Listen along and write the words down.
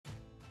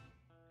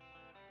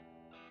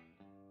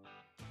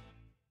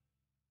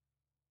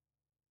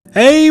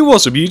Hey,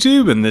 what's up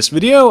YouTube? In this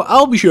video,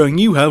 I'll be showing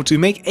you how to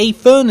make a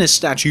furnace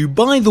statue.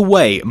 By the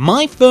way,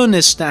 my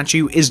furnace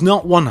statue is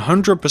not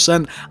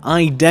 100%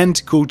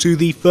 identical to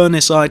the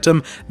furnace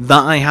item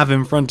that I have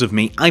in front of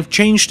me. I've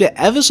changed it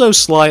ever so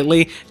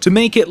slightly to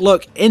make it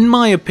look, in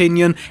my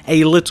opinion,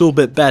 a little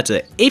bit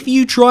better. If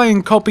you try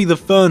and copy the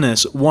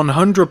furnace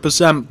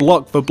 100%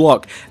 block for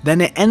block, then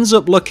it ends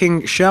up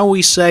looking, shall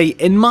we say,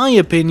 in my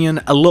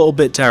opinion, a little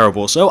bit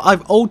terrible. So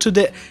I've altered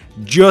it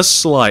just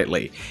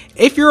slightly.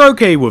 If you're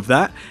okay with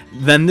that,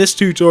 then this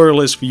tutorial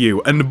is for you.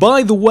 And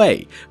by the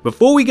way,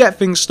 before we get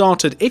things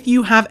started, if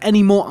you have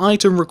any more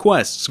item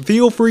requests,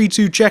 feel free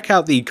to check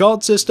out the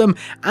card system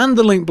and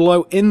the link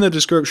below in the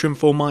description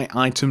for my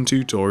item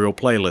tutorial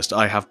playlist.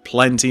 I have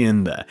plenty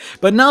in there.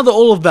 But now that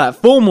all of that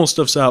formal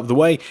stuff's out of the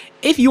way,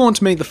 if you want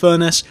to make the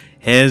furnace,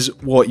 here's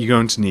what you're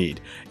going to need.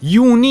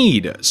 You will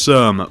need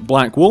some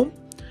black wool,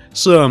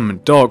 some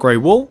dark grey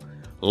wool,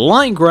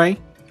 light grey,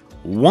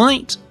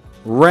 white,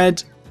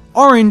 red,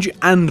 orange,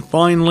 and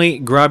finally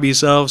grab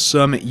yourself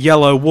some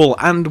yellow wool.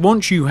 And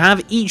once you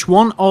have each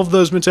one of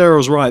those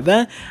materials right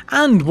there,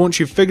 and once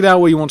you've figured out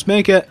what you want to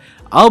make it,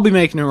 I'll be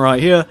making it right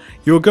here,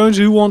 you're going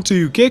to want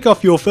to kick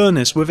off your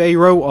furnace with a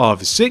row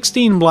of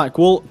 16 black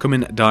wool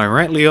coming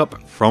directly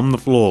up from the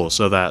floor.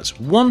 So that's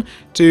 1,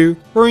 2,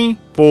 3,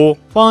 4,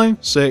 5,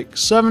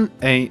 6, 7,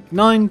 8,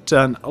 9,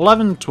 10,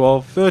 11,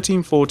 12,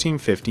 13, 14,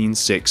 15,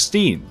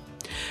 16.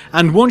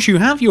 And once you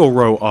have your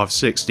row of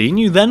 16,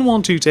 you then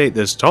want to take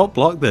this top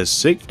block, this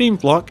 16th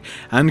block,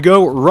 and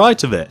go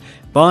right of it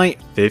by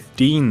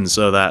 15.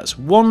 So that's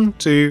 1,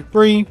 2,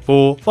 3,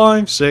 4,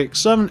 5, 6,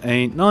 7,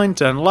 8, 9,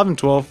 10, 11,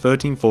 12,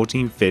 13,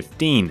 14,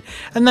 15.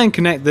 And then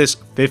connect this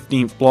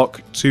 15th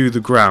block to the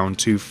ground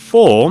to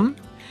form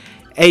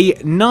a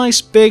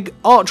nice big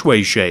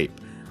archway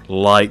shape,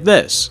 like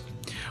this.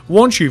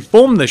 Once you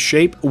form this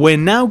shape, we're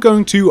now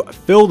going to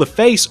fill the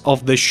face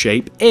of this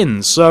shape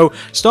in. So,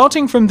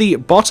 starting from the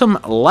bottom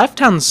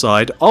left-hand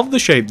side of the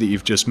shape that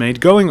you've just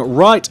made, going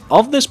right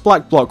of this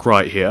black block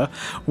right here,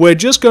 we're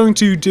just going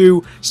to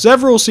do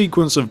several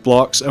sequence of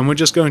blocks, and we're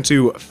just going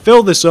to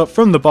fill this up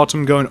from the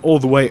bottom, going all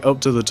the way up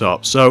to the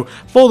top. So,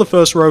 for the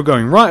first row,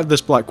 going right of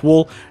this black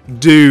wool,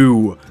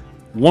 do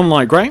 1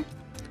 light grey,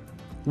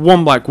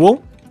 1 black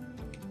wool,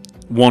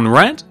 1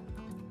 red,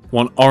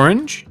 1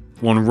 orange,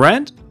 1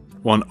 red,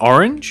 1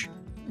 orange,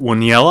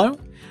 1 yellow,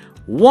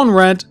 1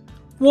 red,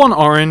 1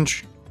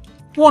 orange,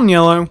 1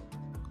 yellow,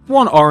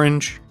 1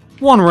 orange,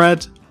 1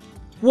 red,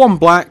 1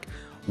 black,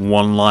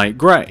 1 light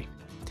grey.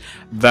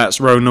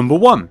 That's row number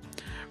 1.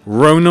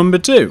 Row number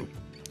 2.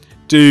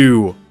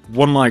 Do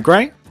 1 light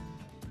grey,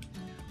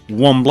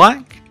 1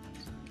 black,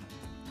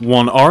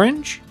 1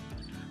 orange,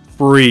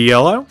 3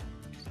 yellow,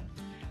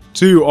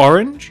 2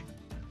 orange,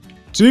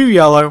 2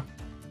 yellow,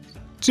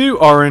 2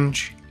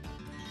 orange,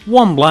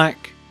 1 black,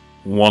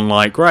 1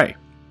 light grey.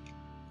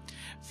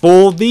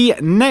 For the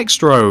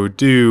next row,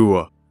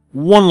 do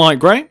 1 light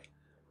grey,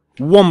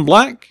 1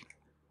 black,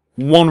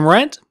 1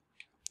 red,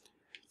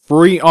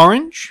 3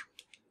 orange,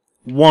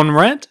 1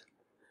 red,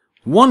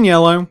 1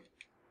 yellow,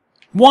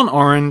 1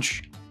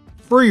 orange,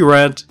 3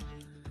 red,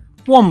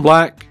 1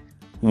 black,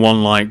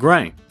 1 light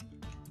grey.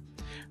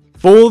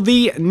 For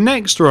the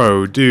next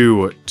row,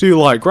 do 2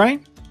 light grey,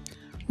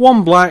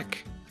 1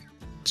 black,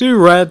 2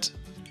 red,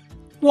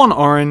 1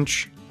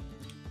 orange,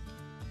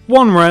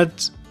 1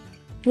 red,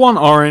 1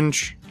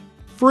 orange,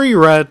 3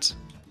 red,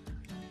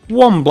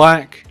 1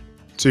 black,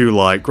 2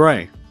 light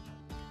grey.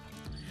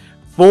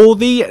 For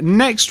the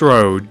next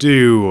row,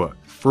 do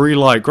 3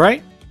 light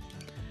grey,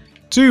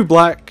 2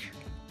 black,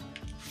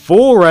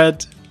 4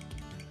 red,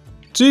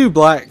 2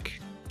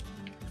 black,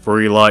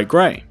 3 light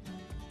grey.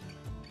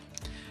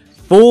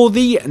 For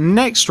the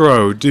next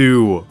row,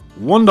 do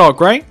 1 dark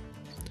grey,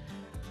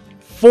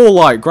 4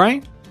 light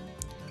grey,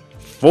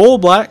 4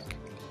 black,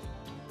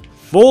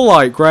 4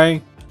 light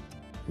grey,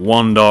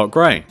 1 dark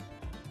grey.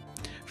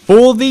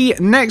 For the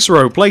next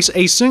row, place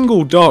a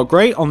single dark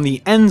grey on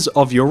the ends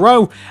of your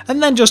row,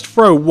 and then just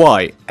throw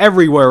white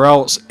everywhere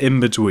else in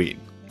between.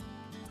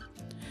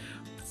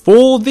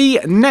 For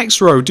the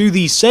next row, do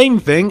the same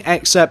thing,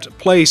 except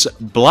place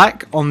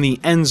black on the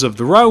ends of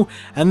the row,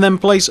 and then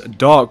place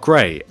dark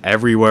grey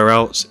everywhere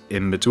else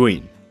in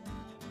between.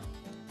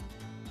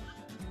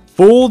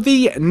 For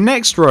the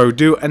next row,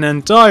 do an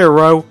entire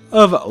row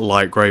of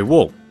light grey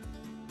wool.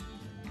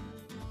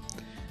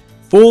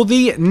 For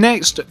the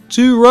next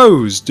 2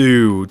 rows,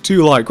 do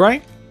 2 light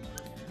grey,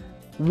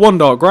 1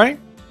 dark grey,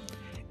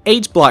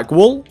 8 black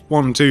wool,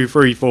 1, 2,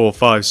 3, 4,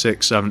 5,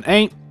 6, 7,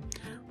 8,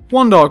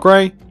 1 dark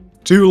grey,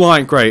 2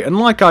 light grey, and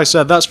like I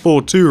said, that's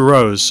for 2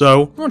 rows,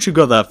 so once you've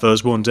got that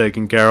first one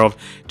taken care of,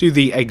 do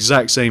the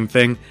exact same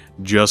thing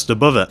just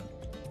above it.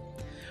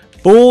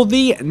 For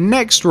the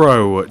next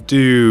row,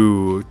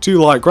 do 2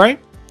 light grey,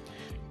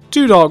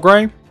 2 dark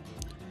grey,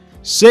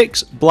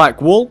 6 black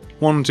wool,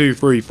 1, 2,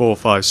 3, 4,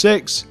 5,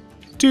 6,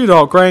 2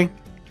 dark grey,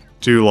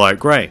 2 light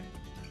grey.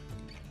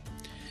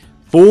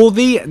 For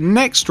the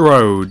next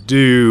row,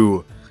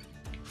 do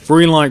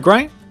 3 light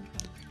grey,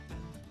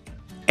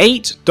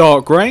 8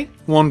 dark grey,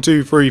 1,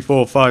 2, 3,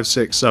 4, 5,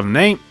 6, 7,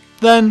 8,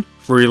 then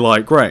 3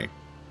 light grey.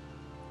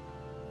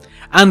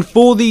 And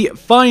for the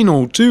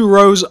final 2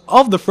 rows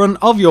of the front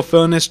of your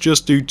furnace,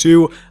 just do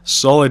 2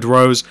 solid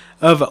rows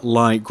of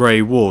light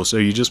grey wool. So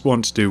you just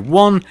want to do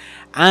 1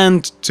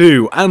 and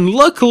 2. And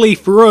luckily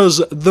for us,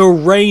 the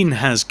rain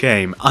has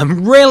came.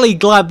 I'm really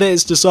glad that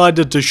it's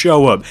decided to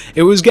show up.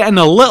 It was getting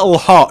a little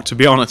hot, to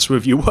be honest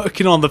with you,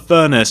 working on the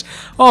furnace.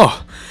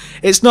 Oh,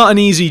 it's not an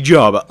easy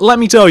job. Let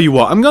me tell you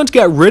what, I'm going to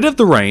get rid of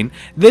the rain.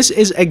 This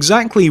is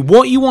exactly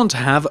what you want to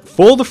have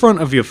for the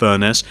front of your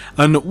furnace,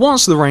 and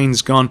once the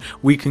rain's gone,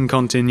 we can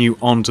continue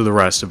on to the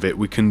rest of it.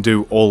 We can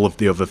do all of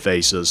the other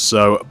faces,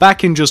 so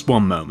back in just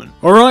one moment.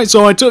 Alright,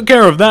 so I took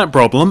care of that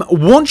problem.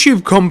 Once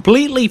you've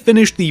completely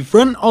finished the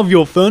front of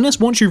your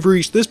furnace, once you've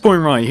reached this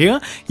point right here,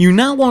 you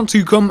now want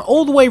to come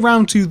all the way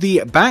around to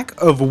the back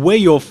of where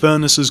your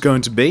furnace is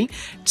going to be,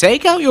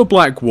 take out your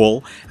black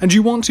wool, and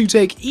you want to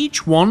take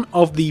each one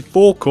of the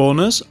 4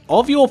 corners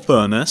of your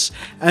furnace,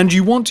 and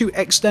you want to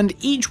extend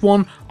each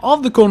one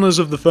of the corners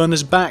of the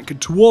furnace back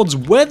towards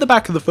where the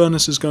back of the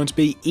furnace is going to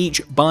be,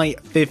 each by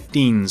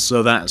 15.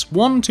 So that's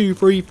 1, 2,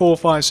 3, 4,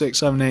 5, 6,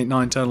 7, 8,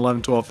 9, 10,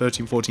 11, 12,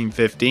 13, 14,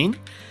 15.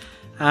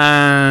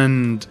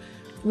 And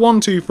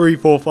 1, 2, 3,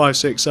 4, 5,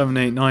 6, 7,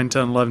 8, 9,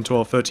 10, 11,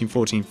 12, 13,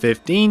 14,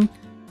 15.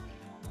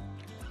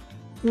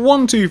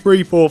 1, 2,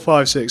 3, 4,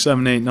 5, 6,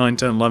 7, 8, 9,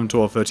 10, 11,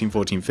 12, 13,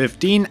 14,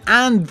 15.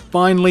 And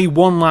finally,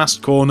 one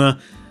last corner.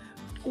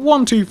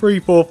 1, 2, 3,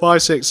 4,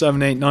 5, 6,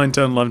 7, 8, 9,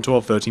 10, 11,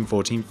 12, 13,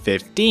 14,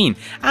 15.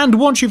 And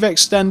once you've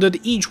extended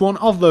each one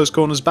of those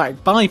corners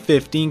back by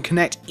 15,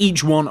 connect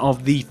each one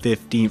of the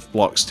 15th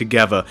blocks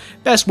together.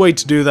 Best way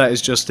to do that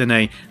is just in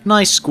a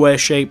nice square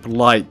shape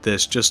like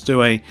this. Just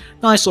do a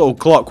nice little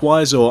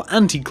clockwise or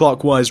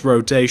anti-clockwise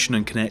rotation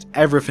and connect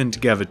everything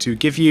together to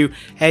give you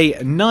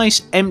a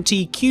nice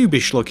empty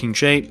cubish looking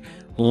shape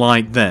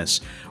like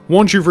this.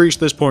 Once you've reached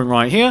this point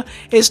right here,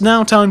 it's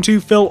now time to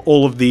fill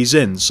all of these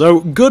in. So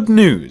good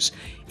news,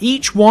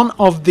 each one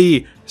of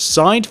the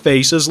side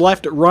faces,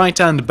 left, right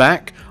and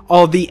back,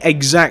 are the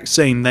exact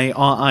same. They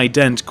are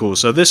identical,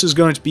 so this is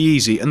going to be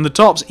easy, and the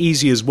top's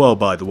easy as well,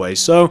 by the way.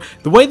 So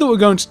the way that we're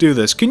going to do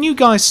this, can you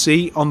guys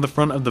see on the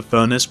front of the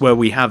furnace where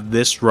we have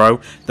this row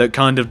that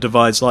kind of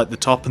divides like the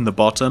top and the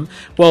bottom?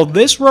 Well,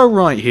 this row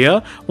right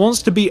here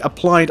wants to be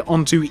applied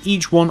onto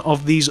each one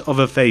of these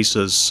other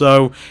faces.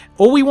 So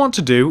all we want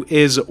to do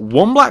is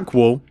 1 black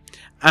wool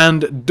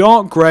and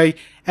dark grey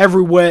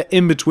everywhere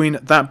in between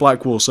that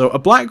black wool. So a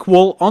black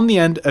wool on the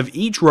end of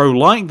each row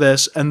like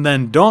this, and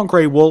then dark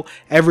grey wool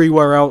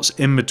everywhere else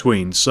in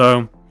between.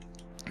 So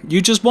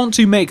you just want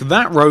to make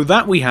that row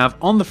that we have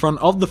on the front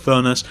of the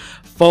furnace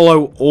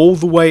follow all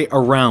the way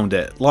around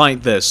it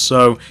like this.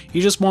 So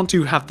you just want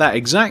to have that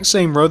exact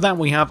same row that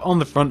we have on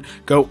the front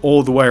go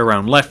all the way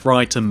around, left,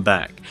 right and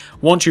back.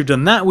 Once you've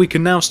done that, we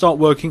can now start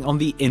working on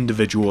the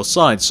individual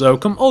sides. So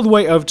come all the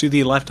way over to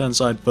the left hand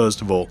side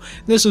first of all.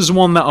 This is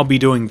one that I'll be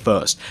doing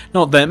first.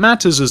 Not that it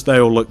matters as they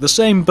all look the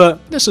same,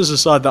 but this is the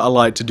side that I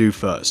like to do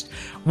first.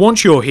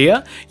 Once you're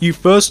here, you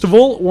first of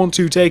all want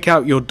to take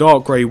out your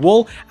dark grey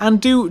wool and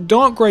do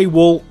dark grey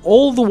wool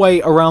all the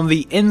way around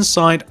the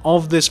inside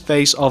of this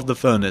face of the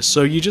furnace.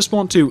 So you just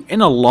want to,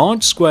 in a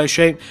large square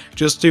shape,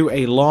 just do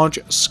a large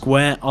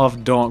square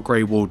of dark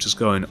grey wool just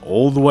going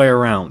all the way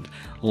around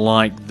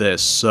like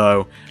this.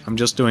 So I'm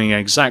just doing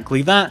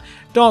exactly that,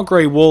 dark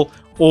grey wool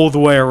all the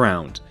way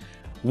around.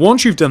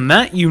 Once you've done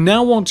that, you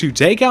now want to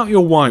take out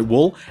your white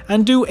wool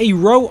and do a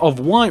row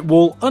of white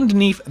wool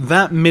underneath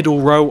that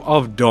middle row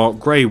of dark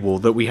grey wool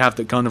that we have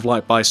that kind of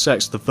like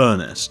bisects the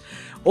furnace.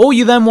 All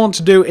you then want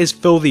to do is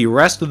fill the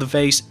rest of the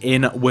face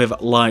in with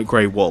light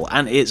grey wool,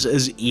 and it's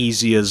as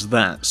easy as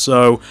that.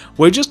 So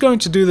we're just going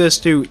to do this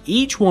to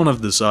each one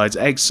of the sides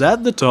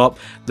except the top.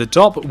 The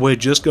top we're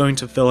just going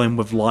to fill in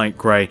with light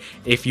grey.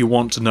 If you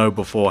want to know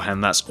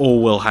beforehand, that's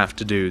all we'll have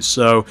to do.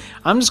 So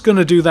I'm just going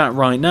to do that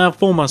right now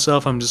for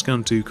myself. I'm just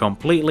going to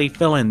completely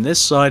fill in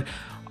this side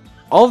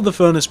of the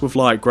furnace with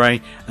light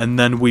grey, and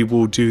then we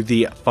will do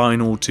the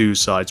final 2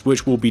 sides,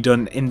 which will be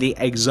done in the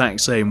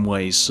exact same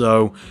way.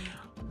 So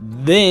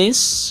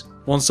this,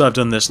 once I've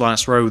done this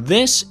last row,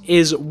 this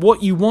is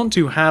what you want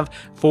to have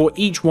for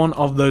each one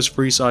of those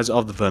 3 sides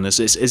of the furnace.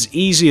 It's as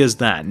easy as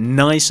that,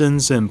 nice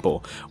and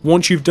simple.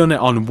 Once you've done it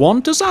on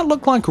one, does that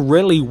look like a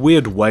really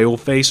weird whale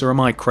face, or am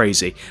I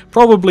crazy?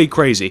 Probably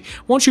crazy.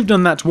 Once you've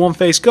done that to one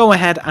face, go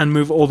ahead and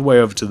move all the way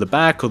over to the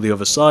back or the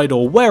other side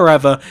or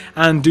wherever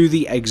and do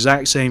the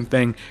exact same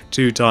thing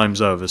 2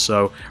 times over.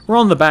 So we're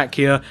on the back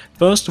here.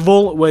 First of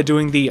all, we're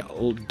doing the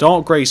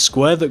dark grey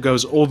square that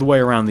goes all the way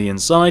around the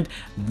inside.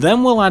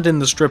 Then we'll add in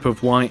the strip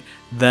of white,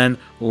 then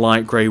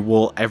light grey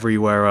wool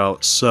everywhere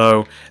else.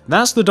 So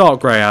that's the dark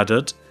grey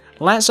added.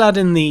 Let's add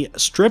in the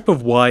strip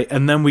of white,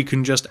 and then we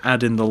can just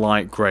add in the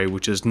light grey,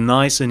 which is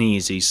nice and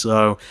easy.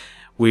 So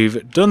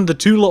we've done the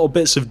 2 little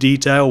bits of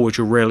detail, which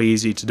are really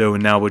easy to do,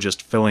 and now we're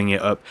just filling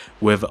it up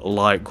with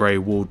light grey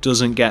wool.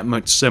 Doesn't get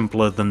much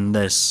simpler than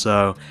this,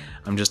 so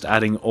I'm just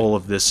adding all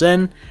of this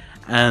in.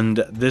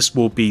 and this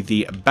will be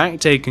the back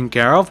taken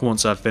care of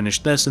once I've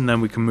finished this, and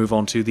then we can move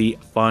on to the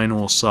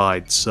final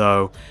side.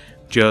 So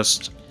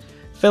just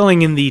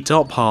filling in the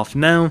top half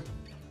now,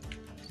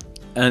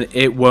 and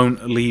it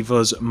won't leave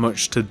us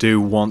much to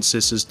do once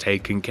this is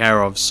taken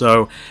care of.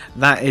 So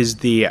that is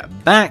the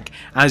back,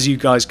 as you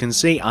guys can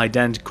see,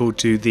 identical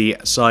to the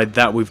side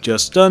that we've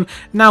just done.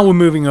 Now we're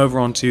moving over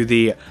onto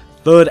the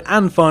third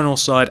and final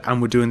side,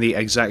 and we're doing the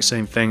exact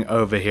same thing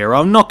over here.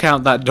 I'll knock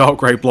out that dark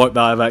grey block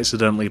that I've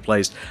accidentally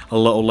placed a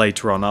little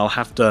later on. I'll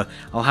have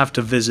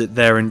to visit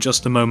there in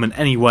just a moment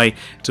anyway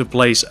to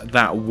place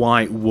that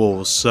white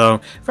wool. So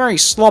very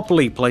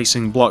sloppily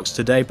placing blocks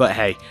today, but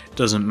hey,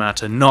 doesn't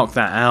matter. Knock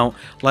that out.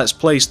 Let's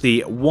place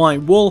the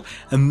white wool,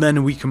 and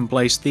then we can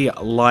place the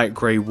light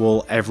grey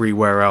wool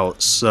everywhere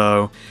else.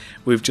 So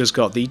we've just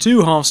got the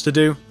two halves to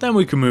do, then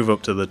we can move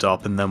up to the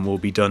top and then we'll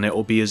be done. It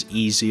will be as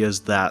easy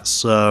as that.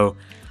 So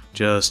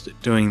just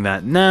doing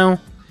that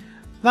now.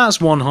 That's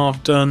one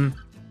half done.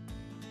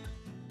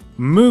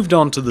 Moved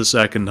on to the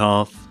second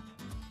half.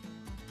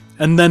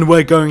 And then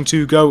we're going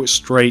to go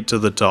straight to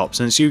the top,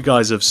 since you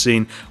guys have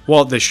seen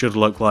what this should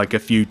look like a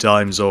few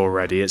times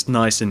already. It's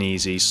nice and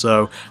easy.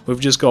 So we've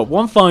just got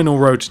one final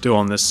row to do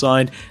on this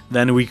side,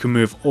 then we can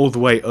move all the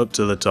way up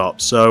to the top.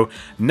 So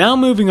now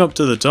moving up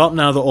to the top,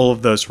 now that all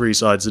of those three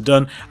sides are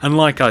done, and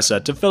like I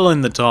said, to fill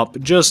in the top,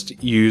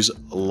 just use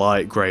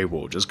light grey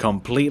wool. Just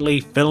completely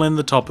fill in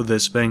the top of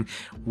this thing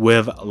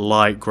with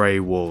light grey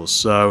wool.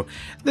 So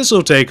this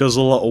will take us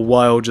a little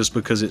while just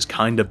because it's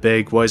kind of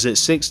big. What is it,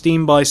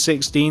 16 by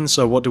 16?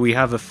 So what do we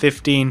have, a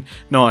 15?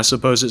 No, I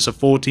suppose it's a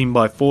 14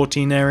 by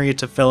 14 area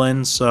to fill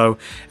in, so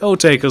it'll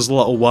take us a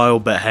little while,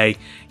 but hey,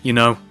 you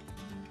know,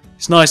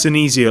 it's nice and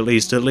easy at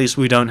least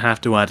we don't have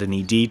to add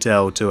any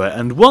detail to it.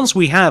 And once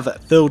we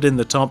have filled in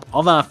the top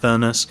of our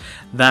furnace,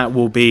 that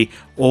will be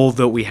all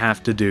that we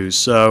have to do.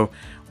 So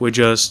we're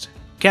just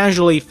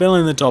casually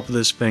filling the top of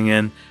this thing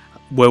in.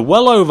 We're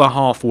well over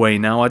halfway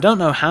now. I don't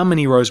know how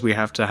many rows we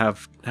have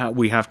to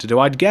do.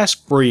 I'd guess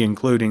 3,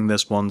 including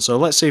this one. So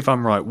let's see if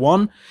I'm right.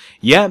 1.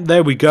 Yeah,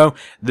 there we go.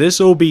 This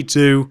will be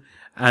 2.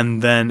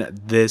 And then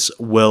this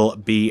will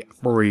be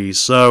 3.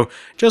 So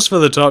just for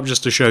the top,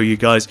 just to show you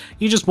guys,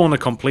 you just want to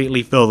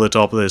completely fill the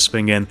top of this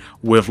thing in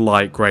with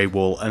light grey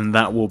wool, and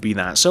that will be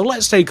that. So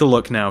let's take a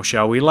look now,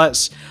 shall we?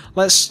 Let's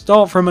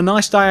start from a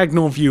nice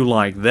diagonal view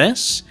like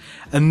this,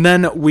 and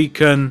then we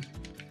can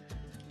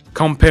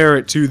compare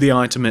it to the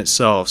item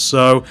itself.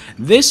 So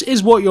this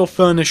is what your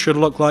furnace should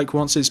look like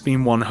once it's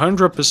been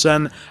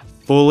 100%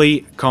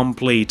 fully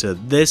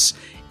completed. This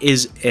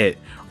is it.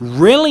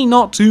 Really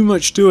not too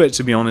much to it,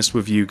 to be honest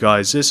with you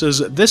guys. This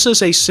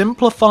is a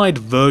simplified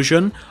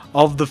version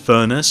of the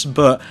furnace,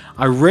 but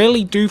I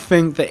really do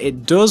think that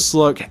it does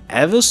look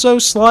ever so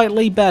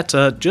slightly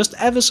better, just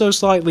ever so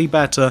slightly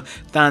better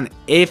than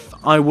if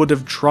I would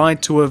have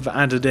tried to have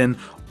added in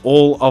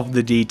all of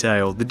the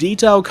detail. The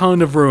detail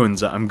kind of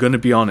ruins it, I'm gonna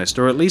be honest,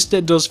 or at least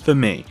it does for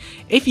me.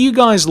 If you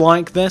guys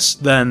like this,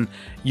 then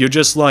you're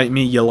just like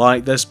me, you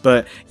like this,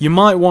 but you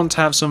might want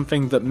to have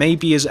something that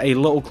maybe is a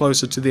little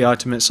closer to the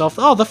item itself.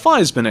 Oh, the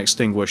fire's been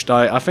extinguished.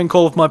 I think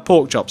all of my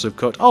pork chops have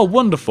cooked. Oh,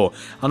 wonderful.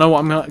 I know what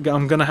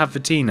I'm gonna have for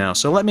tea now.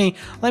 So let me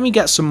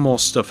get some more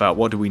stuff out.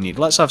 What do we need?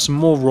 Let's have some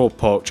more raw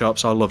pork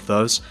chops. I love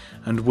those.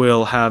 And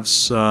we'll have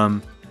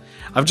some...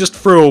 I've just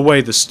threw away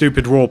the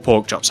stupid raw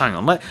pork chops. Hang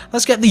on,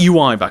 let's get the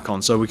UI back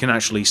on so we can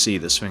actually see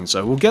this thing.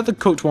 So we'll get the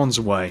cooked ones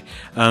away,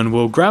 and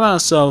we'll grab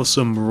ourselves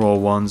some raw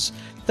ones.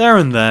 There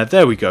and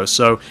there we go.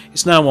 So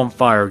it's now on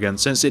fire again,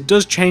 since it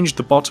does change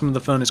the bottom of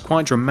the furnace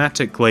quite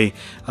dramatically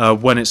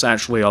when it's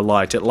actually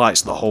alight. It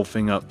lights the whole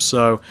thing up.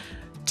 So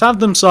to have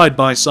them side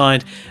by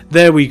side,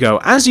 there we go.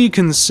 As you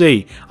can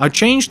see, I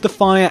changed the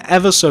fire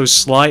ever so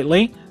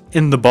slightly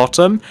in the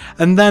bottom,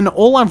 and then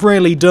all I've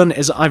really done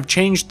is I've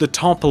changed the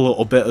top a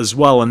little bit as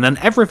well, and then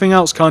everything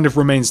else kind of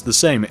remains the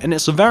same. And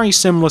it's a very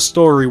similar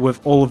story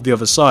with all of the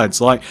other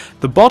sides. Like,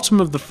 the bottom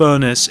of the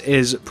furnace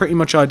is pretty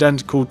much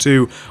identical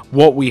to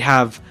what we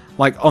have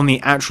like on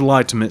the actual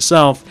item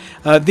itself.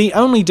 The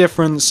only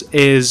difference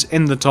is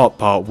in the top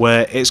part,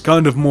 where it's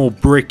kind of more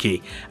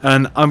bricky,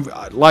 and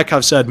like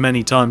I've said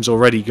many times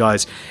already,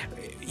 guys,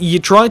 you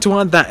try to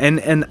add that in,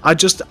 and I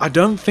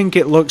don't think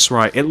it looks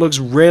right. It looks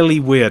really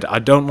weird. I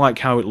don't like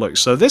how it looks.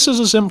 So this is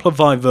a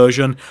simplified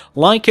version,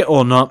 like it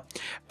or not.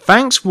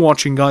 Thanks for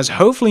watching, guys.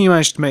 Hopefully you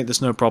managed to make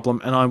this no problem,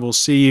 and I will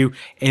see you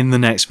in the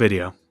next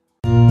video.